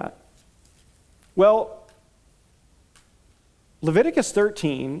say that? Well, Leviticus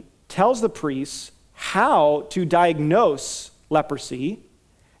 13 tells the priests how to diagnose leprosy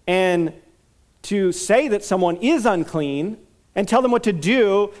and to say that someone is unclean and tell them what to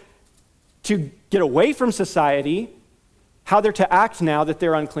do to get away from society, how they're to act now that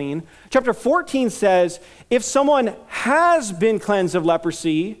they're unclean. Chapter 14 says, if someone has been cleansed of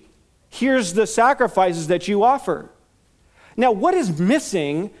leprosy, here's the sacrifices that you offer. Now, what is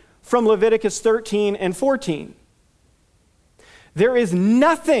missing from Leviticus 13 and 14? There is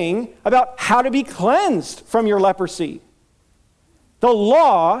nothing about how to be cleansed from your leprosy. The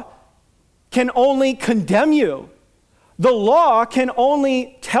law can only condemn you. The law can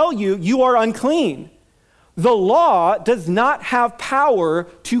only tell you you are unclean. The law does not have power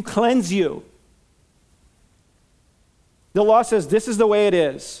to cleanse you. The law says this is the way it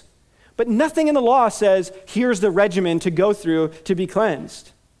is. But nothing in the law says here's the regimen to go through to be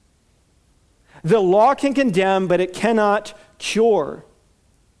cleansed. The law can condemn, but it cannot cure.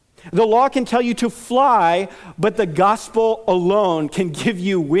 The law can tell you to fly, but the gospel alone can give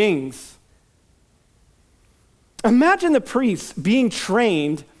you wings. Imagine the priests being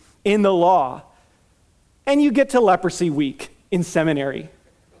trained in the law. And you get to leprosy week in seminary.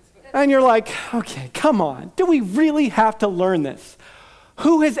 And you're like, okay, come on. Do we really have to learn this?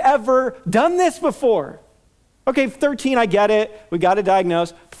 Who has ever done this before? Okay, 13, I get it. We got to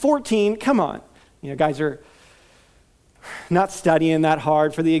diagnose. 14, come on. Guys are not studying that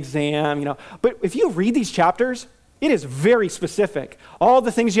hard for the exam, But if you read these chapters, it is very specific. All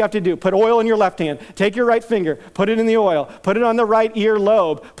the things you have to do. Put oil in your left hand. Take your right finger. Put it in the oil. Put it on the right ear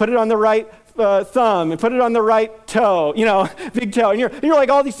lobe. Put it on the right thumb. And put it on the right toe, big toe. And you're like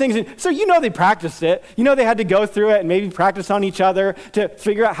all these things. And so they practiced it. They had to go through it and maybe practice on each other to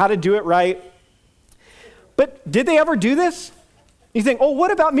figure out how to do it right. But did they ever do this? You think, oh,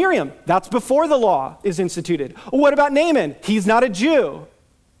 what about Miriam? That's before the law is instituted. Well, what about Naaman? He's not a Jew.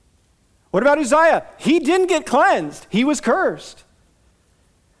 What about Uzziah? He didn't get cleansed. He was cursed.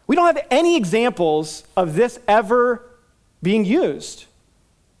 We don't have any examples of this ever being used.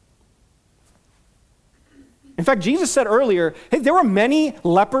 In fact, Jesus said earlier, hey, there were many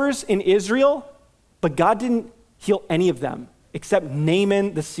lepers in Israel, but God didn't heal any of them except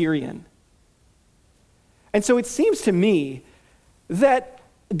Naaman the Syrian. And so it seems to me that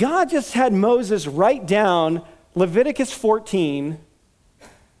God just had Moses write down Leviticus 14,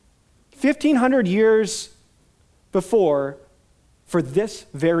 1,500 years before, for this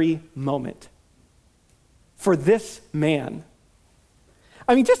very moment, for this man.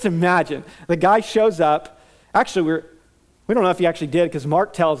 I mean, just imagine, the guy shows up. Actually, we don't know if he actually did, because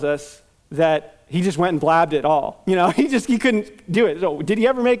Mark tells us that he just went and blabbed it all. He couldn't do it. So did he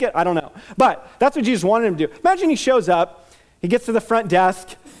ever make it? I don't know. But that's what Jesus wanted him to do. Imagine he shows up, he gets to the front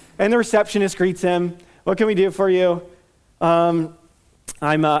desk, and the receptionist greets him. What can we do for you?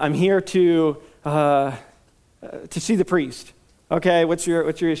 I'm here to see the priest. Okay, what's your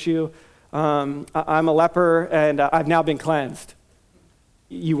issue? I'm a leper, and I've now been cleansed.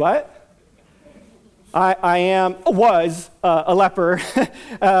 You what? I was a leper,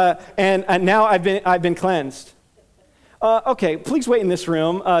 and now I've been cleansed. Okay, please wait in this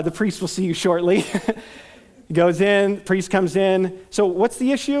room. The priest will see you shortly. He goes in, the priest comes in. So what's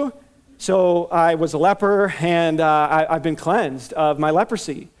the issue? So I was a leper, and I've been cleansed of my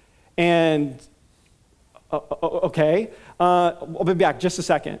leprosy. And, okay, I'll be back just a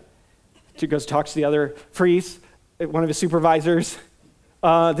second. He goes, talks to the other priest, one of his supervisors.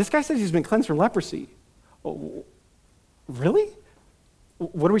 This guy says he's been cleansed from leprosy. Oh, really?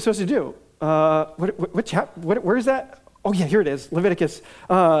 What are we supposed to do? Where is that? Oh, yeah, here it is, Leviticus.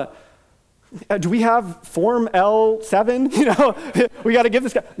 Do we have Form L7? We got to give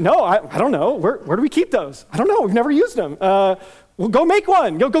this guy. No, I don't know. Where do we keep those? I don't know. We've never used them. Well, go make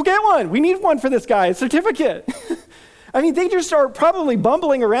one. Go get one. We need one for this guy, a certificate. I mean, they just are probably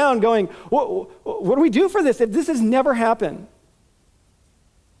bumbling around going, what do we do for this if this has never happened?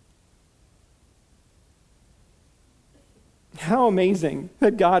 How amazing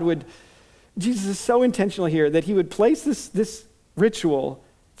that Jesus is so intentional here that he would place this ritual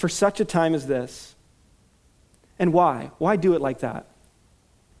for such a time as this. And why? Why do it like that?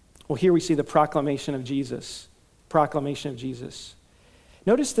 Well, here we see the proclamation of Jesus. Proclamation of Jesus.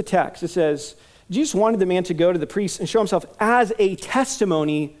 Notice the text. It says, Jesus wanted the man to go to the priest and show himself as a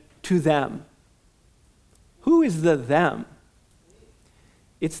testimony to them. Who is the them?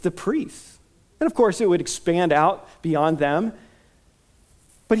 It's the priests. And of course, it would expand out beyond them.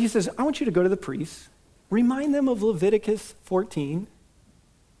 But he says, I want you to go to the priests, remind them of Leviticus 14,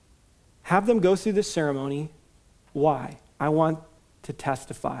 have them go through this ceremony. Why? I want to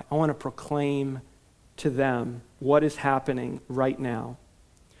testify. I want to proclaim to them what is happening right now.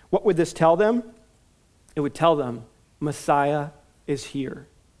 What would this tell them? It would tell them Messiah is here.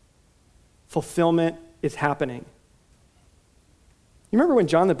 Fulfillment is happening. You remember when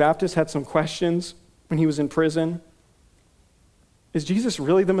John the Baptist had some questions when he was in prison? Is Jesus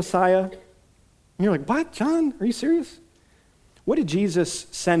really the Messiah? And you're like, what, John? Are you serious? What did Jesus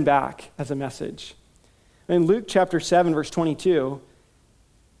send back as a message? In Luke chapter 7, verse 22,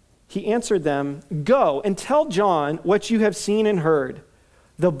 he answered them, go and tell John what you have seen and heard.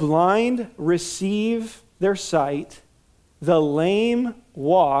 The blind receive their sight, the lame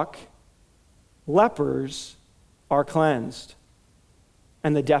walk, lepers are cleansed,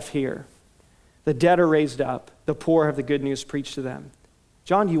 and the deaf hear. The dead are raised up. The poor have the good news preached to them.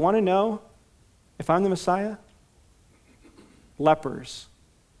 John, do you want to know if I'm the Messiah? Lepers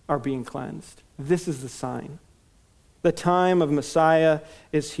are being cleansed. This is the sign. The time of Messiah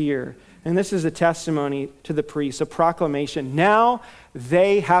is here. And this is a testimony to the priests, a proclamation. Now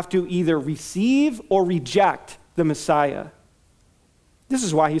they have to either receive or reject the Messiah. This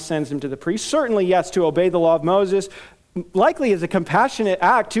is why he sends him to the priests. Certainly, yes, to obey the law of Moses, likely as a compassionate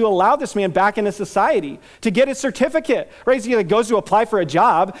act to allow this man back into society, to get his certificate. Right? He goes to apply for a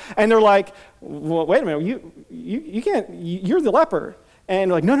job, and they're like, well, wait a minute, you can't, you're the leper. And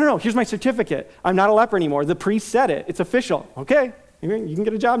like, no, here's my certificate. I'm not a leper anymore. The priest said it. It's official. Okay, you can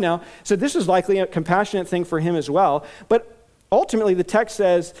get a job now. So this was likely a compassionate thing for him as well. But ultimately, the text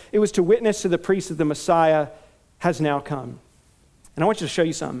says it was to witness to the priest that the Messiah has now come. And I want you to show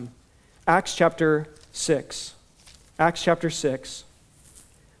you something. Acts chapter 6. Acts chapter 6.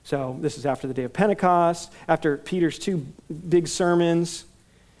 So this is after the day of Pentecost, after Peter's 2 big sermons,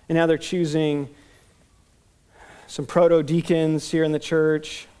 and now they're choosing some proto-deacons here in the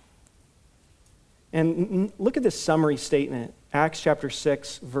church. And look at this summary statement, Acts chapter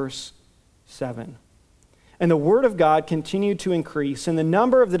 6, verse 7. And the word of God continued to increase, and the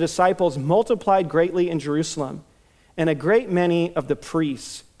number of the disciples multiplied greatly in Jerusalem, and a great many of the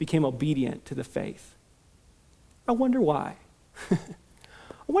priests became obedient to the faith. I wonder why. I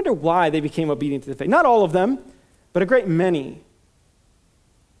wonder why they became obedient to the faith. Not all of them, but a great many.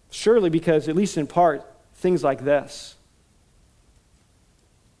 Surely because, at least in part, things like this.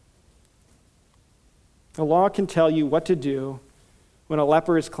 The law can tell you what to do when a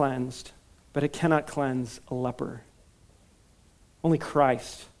leper is cleansed, but it cannot cleanse a leper. Only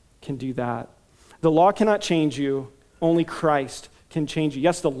Christ can do that. The law cannot change you. Only Christ can change you.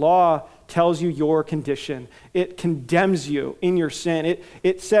 Yes, the law tells you your condition. It condemns you in your sin.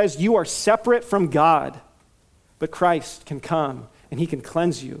 It says you are separate from God. But Christ can come and he can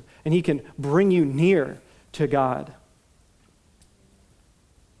cleanse you and he can bring you near to God.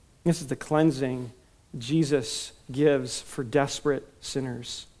 This is the cleansing Jesus gives for desperate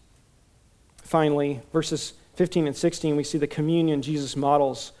sinners. Finally, verses 15 and 16, we see the communion Jesus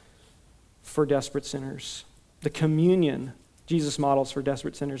models for desperate sinners. The communion Jesus models for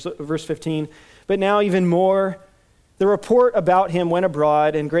desperate sinners. Verse 15, but now even more, the report about him went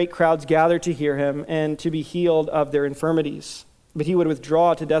abroad, and great crowds gathered to hear him and to be healed of their infirmities. But he would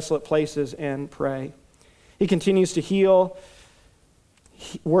withdraw to desolate places and pray. He continues to heal.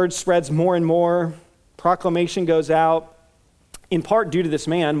 Word spreads more and more. Proclamation goes out. In part due to this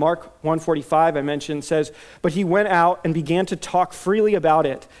man, Mark 1:45 I mentioned says, but he went out and began to talk freely about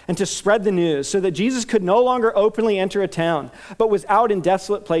it and to spread the news so that Jesus could no longer openly enter a town, but was out in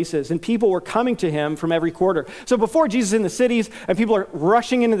desolate places, and people were coming to him from every quarter. So before Jesus in the cities and people are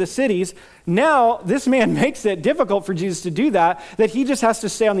rushing into the cities, now this man makes it difficult for Jesus to do that he just has to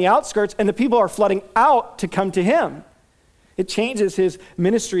stay on the outskirts and the people are flooding out to come to him. It changes his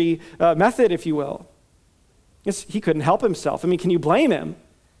ministry method, if you will. He couldn't help himself. I mean, can you blame him?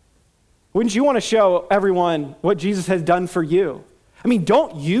 Wouldn't you want to show everyone what Jesus has done for you? I mean,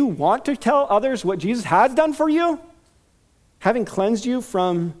 don't you want to tell others what Jesus has done for you? Having cleansed you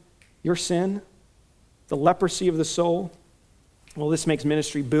from your sin, the leprosy of the soul. Well, this makes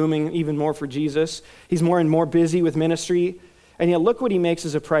ministry booming even more for Jesus. He's more and more busy with ministry. And yet look what he makes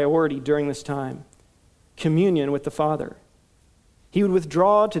as a priority during this time. Communion with the Father. He would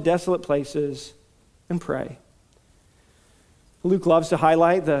withdraw to desolate places and pray. Luke loves to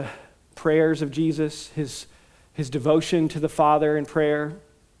highlight the prayers of Jesus, his devotion to the Father in prayer.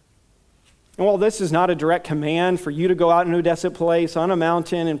 And while this is not a direct command for you to go out into a desolate place on a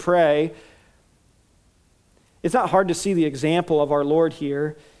mountain and pray, it's not hard to see the example of our Lord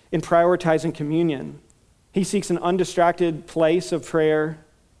here in prioritizing communion. He seeks an undistracted place of prayer.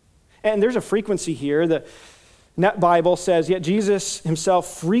 And there's a frequency here. The Net Bible says, yet Jesus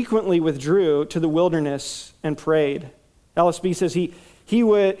himself frequently withdrew to the wilderness and prayed. LSB says he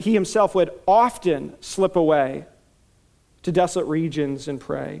himself would often slip away to desolate regions and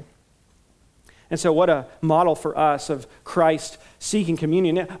pray. And so what a model for us of Christ seeking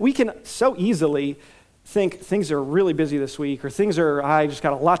communion. We can so easily think things are really busy this week, or I just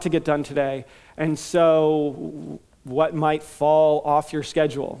got a lot to get done today. And so what might fall off your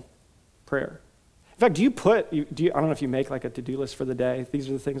schedule? Prayer. In fact, I don't know if you make like a to-do list for the day. These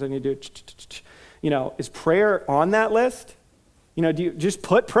are the things I need to do. Is prayer on that list? Do you just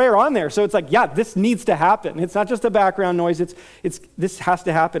put prayer on there? So it's like, yeah, this needs to happen. It's not just a background noise. This has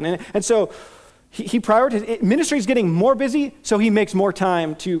to happen. And so he prioritizes. Ministry is getting more busy, so he makes more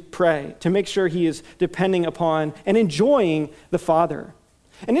time to pray, to make sure he is depending upon and enjoying the Father.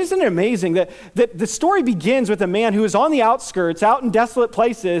 And isn't it amazing that the story begins with a man who is on the outskirts, out in desolate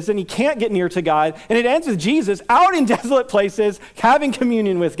places, and he can't get near to God, and it ends with Jesus out in desolate places, having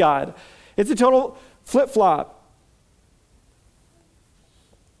communion with God. It's a total flip-flop.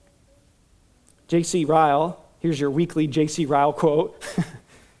 J.C. Ryle, here's your weekly J.C. Ryle quote.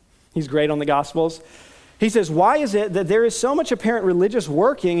 He's great on the Gospels. He says, why is it that there is so much apparent religious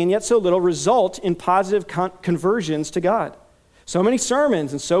working and yet so little result in positive conversions to God? So many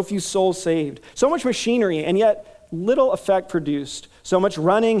sermons and so few souls saved. So much machinery and yet little effect produced. So much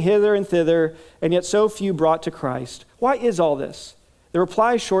running hither and thither and yet so few brought to Christ. Why is all this? The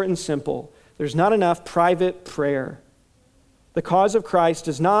reply is short and simple. There's not enough private prayer. The cause of Christ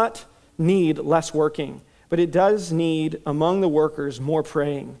does not need less working, but it does need, among the workers, more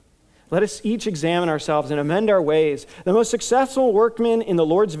praying. Let us each examine ourselves and amend our ways. The most successful workmen in the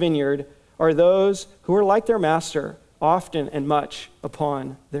Lord's vineyard are those who are like their master, often and much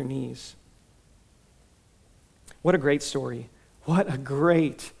upon their knees. What a great story. What a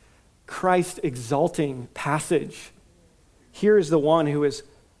great Christ-exalting passage. Here is the one who is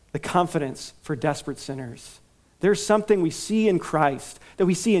the confidence for desperate sinners. There's something we see in Christ that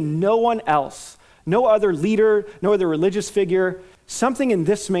we see in no one else, no other leader, no other religious figure, something in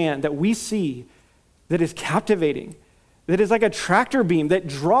this man that we see that is captivating, that is like a tractor beam that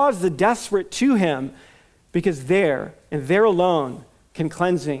draws the desperate to him, because there and there alone can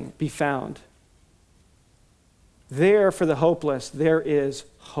cleansing be found. There for the hopeless, there is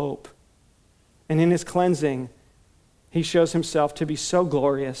hope. And in his cleansing, he shows himself to be so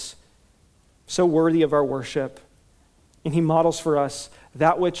glorious, so worthy of our worship. And he models for us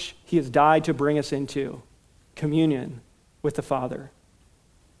that which he has died to bring us into, communion with the Father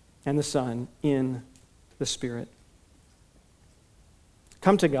and the Son in the Spirit.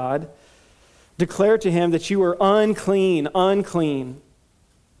 Come to God. Declare to him that you are unclean, unclean.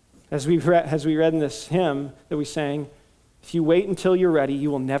 As we read in this hymn that we sang, if you wait until you're ready,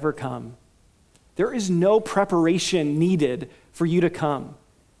 you will never come. There is no preparation needed for you to come.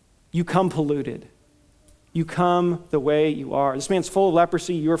 You come polluted. You come the way you are. This man's full of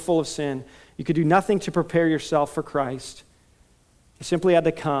leprosy. You're full of sin. You could do nothing to prepare yourself for Christ. You simply had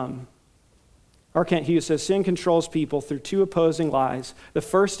to come. R. Kent Hughes says, sin controls people through two opposing lies. The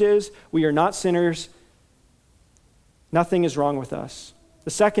first is, we are not sinners. Nothing is wrong with us. The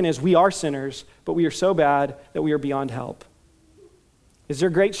second is, we are sinners, but we are so bad that we are beyond help. Is there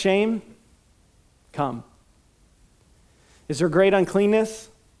great shame? Come. Is there great uncleanness?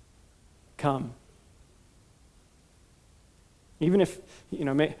 Come. Even if,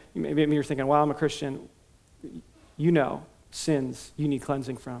 maybe you're thinking, well, I'm a Christian. You know sins you need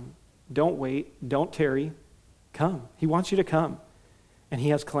cleansing from. Don't wait. Don't tarry. Come. He wants you to come. And he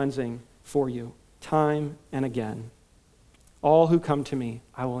has cleansing for you time and again. All who come to me,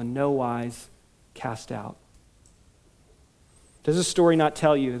 I will in no wise cast out. Does this story not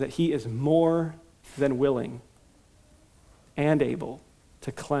tell you that he is more than willing and able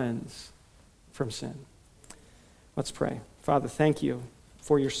to cleanse from sin? Let's pray. Father, thank you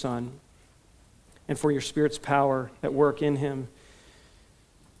for your Son and for your Spirit's power at work in him,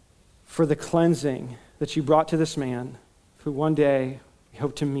 for the cleansing that you brought to this man who one day we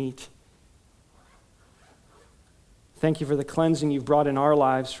hope to meet. Thank you for the cleansing you've brought in our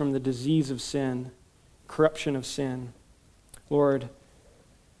lives from the disease of sin, corruption of sin. Lord,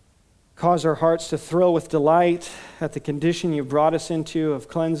 cause our hearts to thrill with delight at the condition you've brought us into of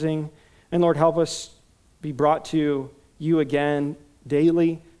cleansing. And Lord, help us be brought to you again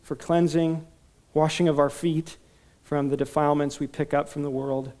daily for cleansing, washing of our feet from the defilements we pick up from the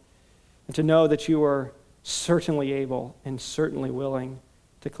world, and to know that you are certainly able and certainly willing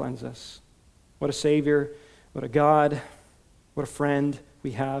to cleanse us. What a Savior, what a God, what a friend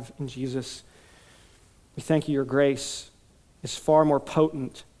we have in Jesus. We thank you, your grace is far more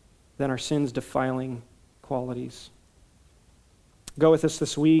potent than our sins defiling qualities. Go with us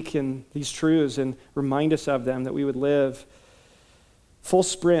this week in these truths and remind us of them, that we would live full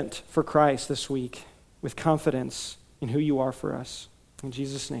sprint for Christ this week with confidence in who you are for us. In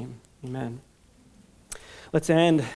Jesus' name, amen. Let's end